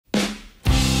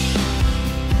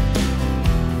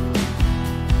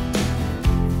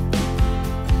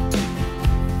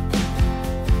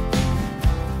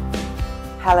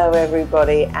Hello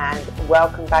everybody and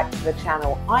welcome back to the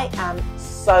channel. I am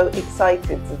so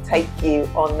excited to take you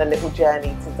on the little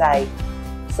journey today.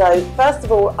 So first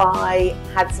of all, I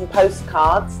had some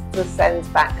postcards to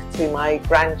send back to my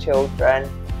grandchildren,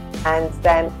 and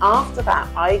then after that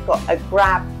I got a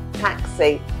grab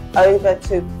taxi over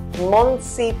to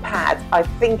Monsopiad, I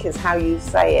think is how you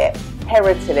say it,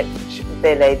 Heritage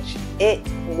Village. It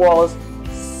was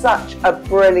such a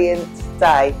brilliant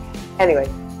day.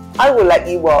 Anyway, I will let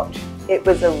you watch. It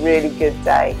was a really good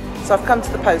day. So I've come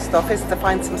to the post office to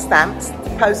find some stamps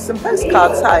to post some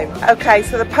postcards home. Okay,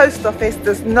 so the post office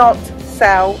does not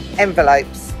sell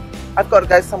envelopes. I've got to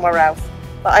go somewhere else.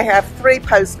 But I have 3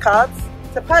 postcards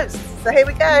to post. So here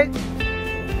we go.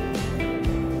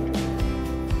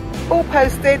 All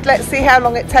posted. Let's see how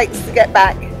long it takes to get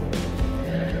back.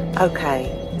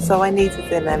 Okay, so I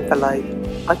needed an envelope.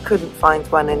 I couldn't find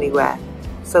one anywhere.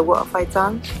 So what have I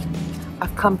done?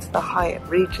 I've come to the Hyatt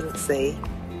Regency.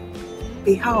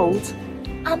 Behold,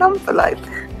 an envelope.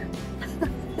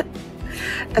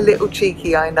 A little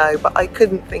cheeky, I know, but I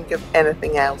couldn't think of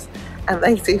anything else. And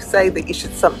they do say that you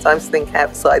should sometimes think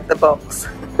outside the box.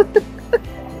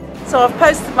 So I've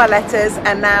posted my letters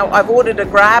and now I've ordered a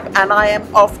grab and I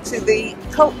am off to the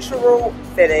Cultural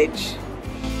Village.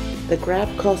 The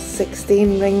grab cost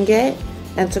 16 ringgit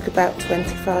and took about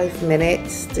 25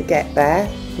 minutes to get there.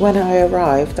 When I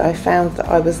arrived, I found that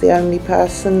I was the only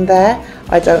person there.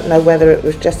 I don't know whether it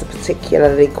was just a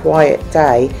particularly quiet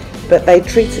day, but they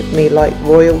treated me like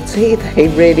royalty. They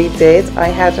really did. I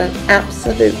had an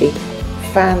absolutely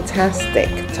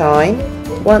fantastic time.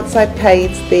 Once I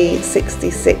paid the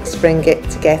 66 ringgit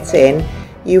to get in,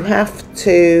 you have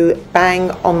to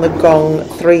bang on the gong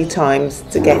 3 times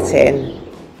to get in.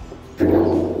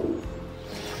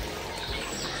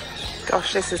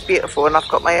 Gosh, this is beautiful, and I've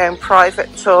got my own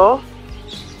private tour.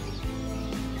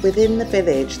 Within the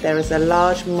village there is a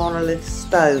large monolith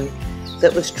stone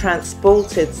that was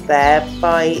transported there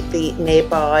by the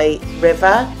nearby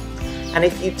river, and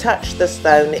if you touch the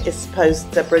stone it is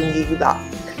supposed to bring you luck.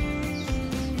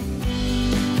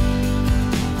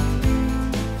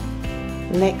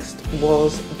 Next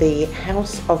was the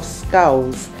House of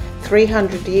Skulls.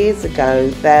 300 years ago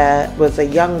there was a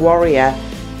young warrior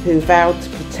who vowed to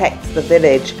protect the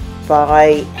village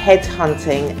by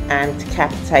headhunting and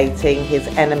decapitating his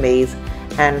enemies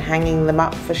and hanging them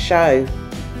up for show.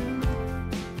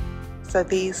 So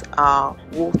these are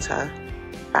water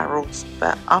barrels,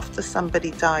 but after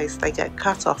somebody dies they get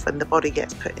cut off and the body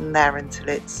gets put in there until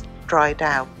it's dried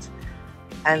out,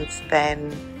 and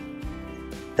then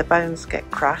the bones get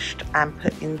crushed and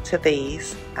put into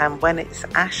these, and when it's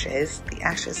ashes, the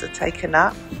ashes are taken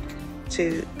up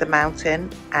to the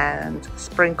mountain and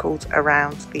sprinkled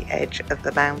around the edge of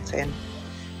the mountain.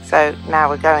 So now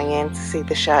we're going in to see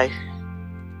the show.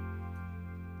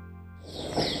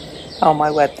 Oh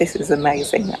my word, this is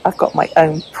amazing. I've got my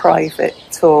own private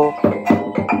tour.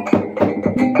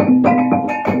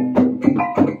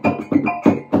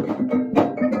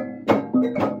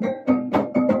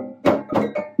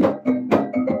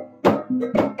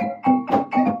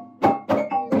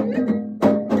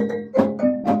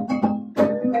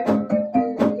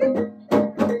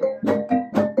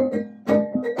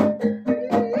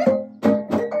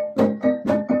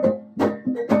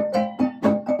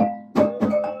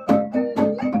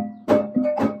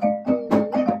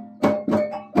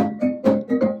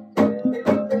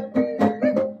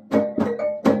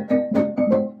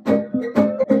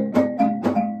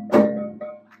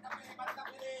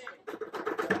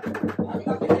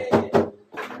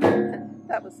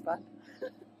 That was fun.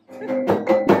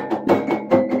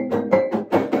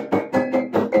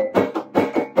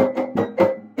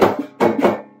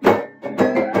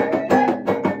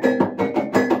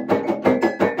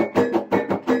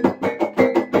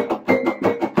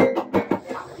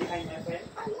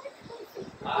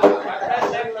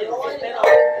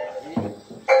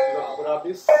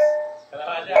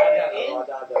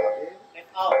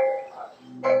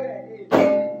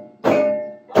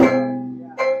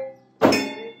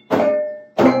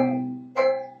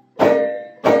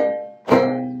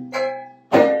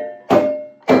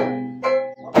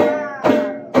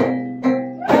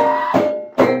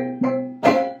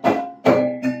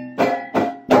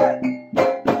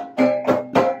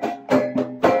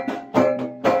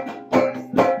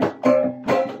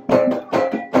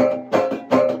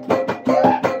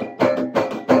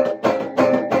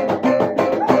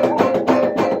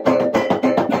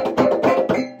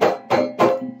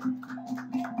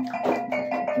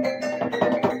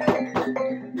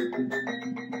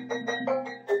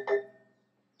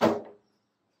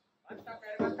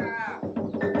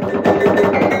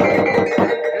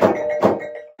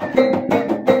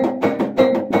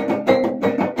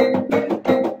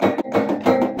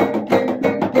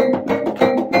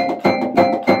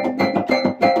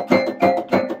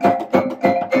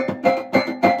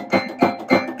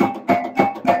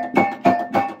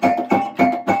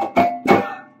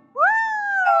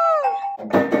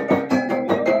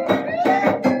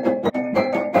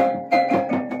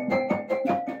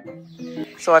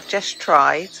 So I've just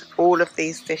tried all of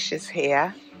these dishes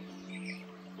here.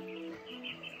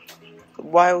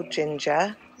 Wild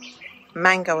ginger,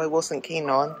 mango I wasn't keen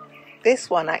on.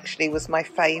 This one actually was my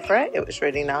favourite, it was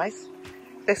really nice.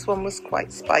 This one was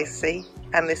quite spicy,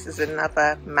 and this is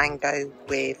another mango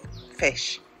with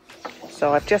fish.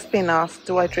 So I've just been asked,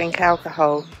 do I drink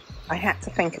alcohol? I had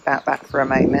to think about that for a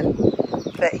moment.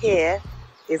 But here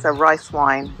is a rice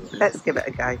wine. Let's give it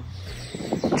a go.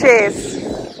 Cheers!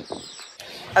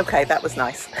 Okay, that was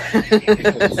nice.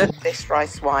 This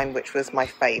rice wine, which was my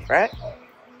favourite.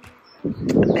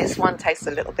 This one tastes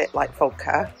a little bit like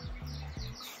vodka.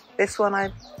 This one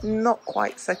I'm not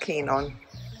quite so keen on.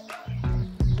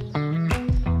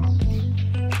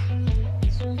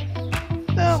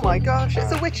 Oh my gosh,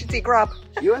 it's a witchetty grub.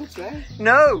 You want to try?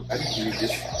 No. You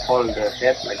just hold the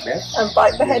head like that. And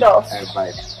bite the head off. And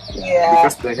bite. Yeah.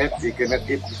 Because the head you cannot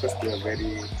eat because they are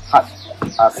very hot.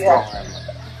 Strong.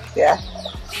 Yeah.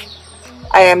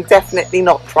 I am definitely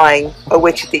not trying a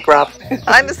witchetty grub.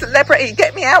 I'm a celebrity,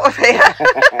 get me out of here.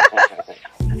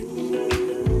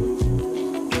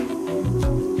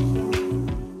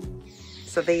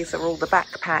 So these are all the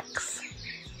backpacks.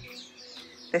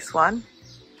 This one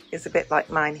is a bit like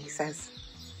mine, he says,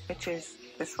 which is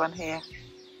this one here.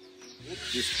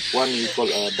 This one we call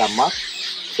damak.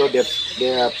 So they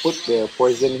put the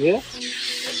poison here.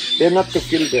 They're not to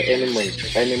kill the animal.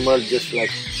 Animal just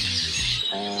like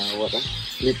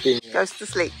sleeping. Goes to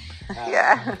sleep.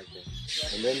 Yeah. Okay.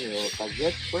 And then you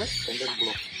target first and then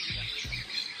blow.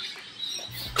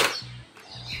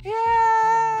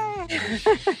 Yay!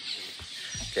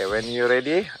 Okay, when you're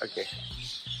ready, okay.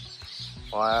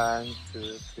 1,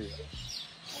 2, 3.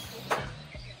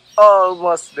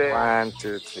 Almost there. 1,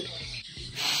 2, 3.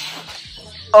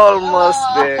 Almost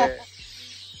there.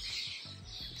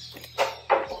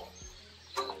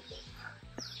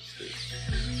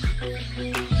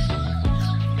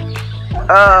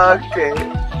 Okay.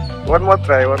 One more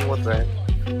try. Almost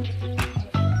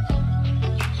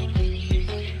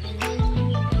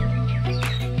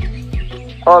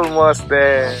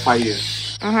there. Fire.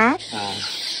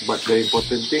 But the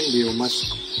important thing, you must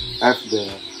have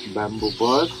the bamboo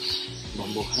board,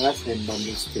 bamboo husk, and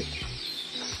bamboo stick.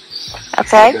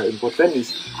 Okay. The important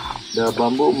is the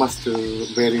bamboo must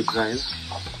be very dry.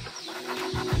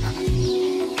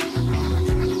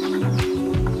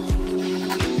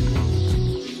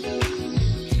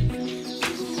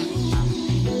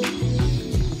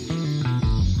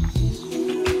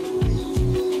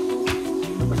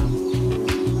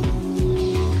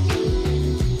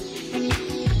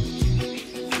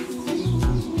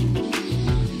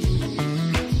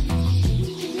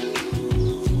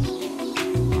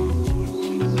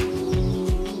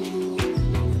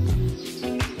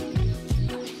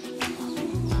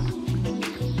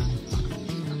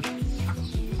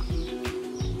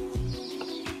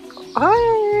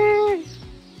 Hi.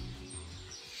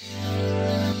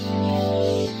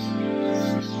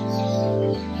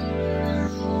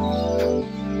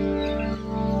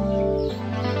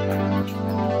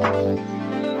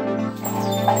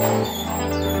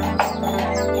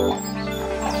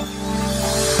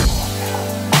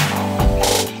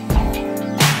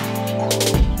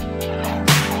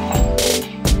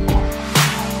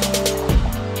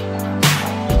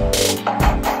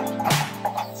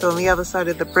 So on the other side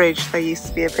of the bridge there used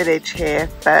to be a village here,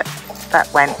 but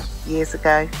that went years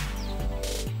ago.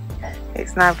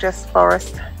 It's now just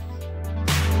forest.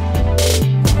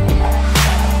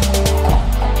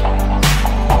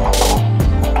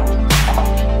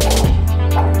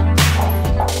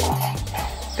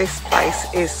 This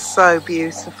place is so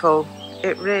beautiful,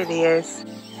 it really is.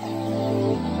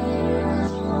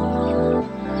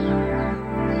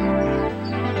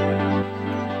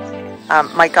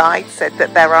 My guide said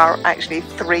that there are actually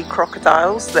 3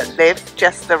 crocodiles that live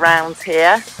just around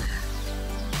here,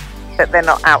 but they're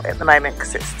not out at the moment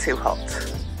because it's too hot.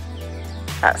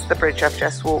 That's the bridge I've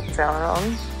just walked down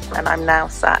on, and I'm now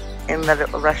sat in the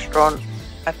little restaurant.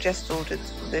 I've just ordered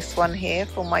this one here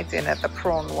for my dinner, the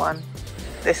prawn one.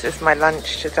 This is my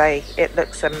lunch today. It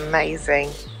looks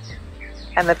amazing,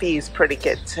 and the view's pretty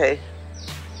good too.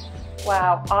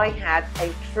 Wow, I had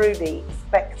a truly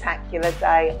spectacular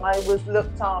day. I was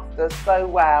looked after so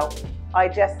well. I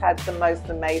just had the most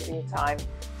amazing time.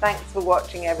 Thanks for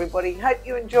watching, everybody. Hope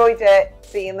you enjoyed it.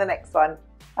 See you in the next one.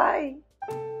 Bye.